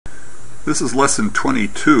This is lesson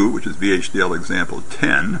 22, which is VHDL example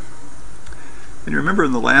 10. And you remember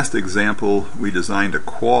in the last example we designed a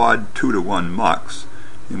quad 2-to-1 MUX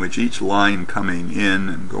in which each line coming in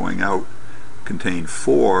and going out contained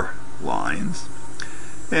 4 lines.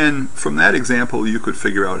 And from that example you could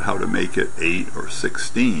figure out how to make it 8 or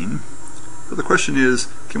 16. But the question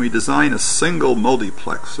is, can we design a single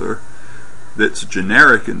multiplexer that's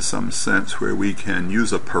generic in some sense, where we can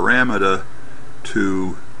use a parameter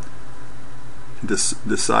to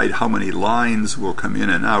decide how many lines will come in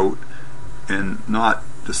and out, and not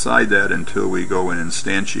decide that until we go and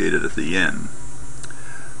instantiate it at the end?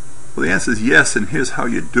 Well, the answer is yes, and here's how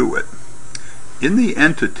you do it. In the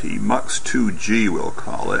entity, MUX2G we'll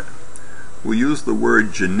call it, we'll use the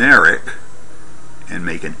word generic and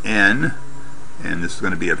make an N, and this is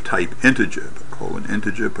going to be of type integer,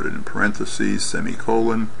 integer, put it in parentheses,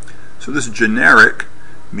 semicolon. So this generic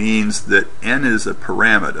means that N is a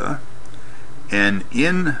parameter, and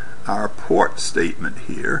in our port statement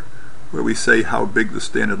here, where we say how big the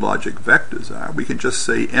standard logic vectors are, we can just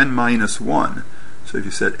say n minus 1. So if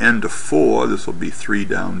you set n to 4, this will be 3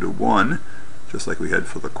 down to 1, just like we had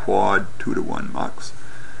for the quad 2-to-1 MUX.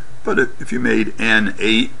 But if you made n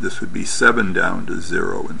 8, this would be 7 down to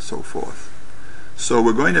 0, and so forth. So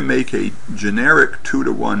we're going to make a generic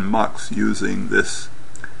 2-to-1 MUX using this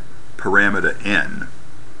parameter n.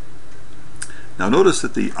 Now notice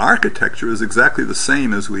that the architecture is exactly the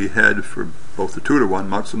same as we had for both the 2-to-1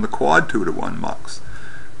 MUX and the quad 2-to-1 MUX.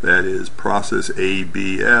 That is, process A,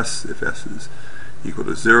 B, S. If S is equal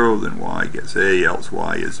to 0, then Y gets A, else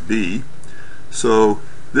Y is B. So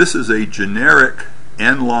this is a generic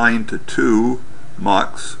n line to 2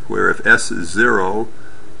 MUX, where if S is 0,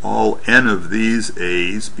 all n of these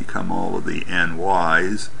A's become all of the n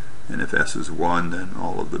Y's, and if S is 1, then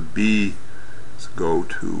all of the B's go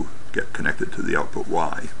to get connected to the output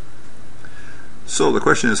Y. So the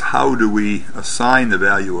question is, how do we assign the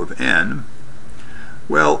value of n?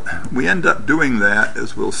 Well, we end up doing that,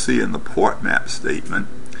 as we'll see in the port map statement.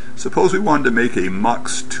 Suppose we wanted to make a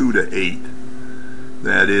MUX 2 to 8.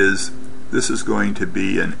 That is, this is going to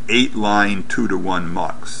be an 8-line 2-to-1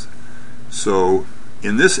 MUX. So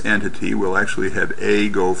in this entity we'll actually have A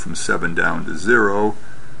go from 7 down to 0,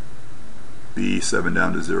 B 7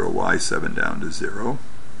 down to 0, Y 7 down to 0.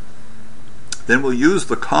 Then we'll use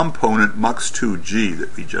the component MUX2G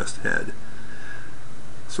that we just had.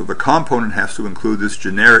 So the component has to include this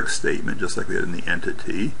generic statement, just like we had in the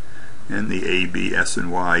entity, and the A, B, S,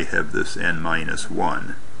 and Y have this n minus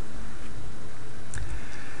 1.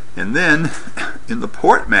 And then in the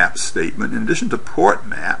port map statement, in addition to port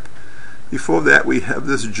map, before that we have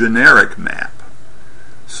this generic map.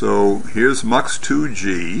 So here's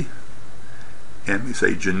MUX2G, and we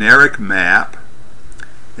say generic map,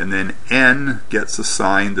 and then n gets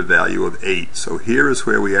assigned the value of 8. So here is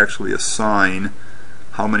where we actually assign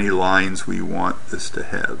how many lines we want this to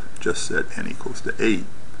have. Just set n equals to 8.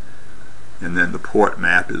 And then the port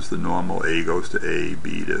map is the normal A goes to A,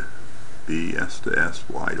 B to B, S to S,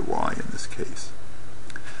 Y to Y in this case.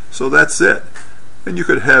 So that's it. And you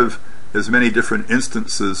could have as many different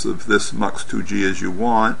instances of this MUX2G as you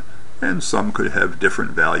want, and some could have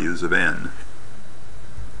different values of n.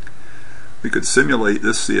 We could simulate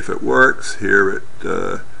this, see if it works. Here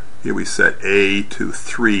we set A to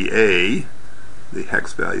 3A, the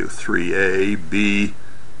hex value 3A, B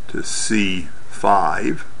to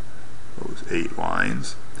C5, those 8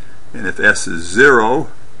 lines. And if S is 0,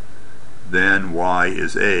 then Y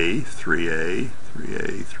is A, 3A,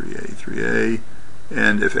 3A, 3A, 3A.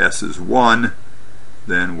 And if S is 1,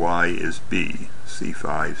 then Y is B,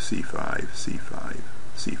 C5, C5, C5,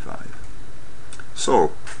 C5.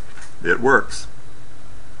 So it works.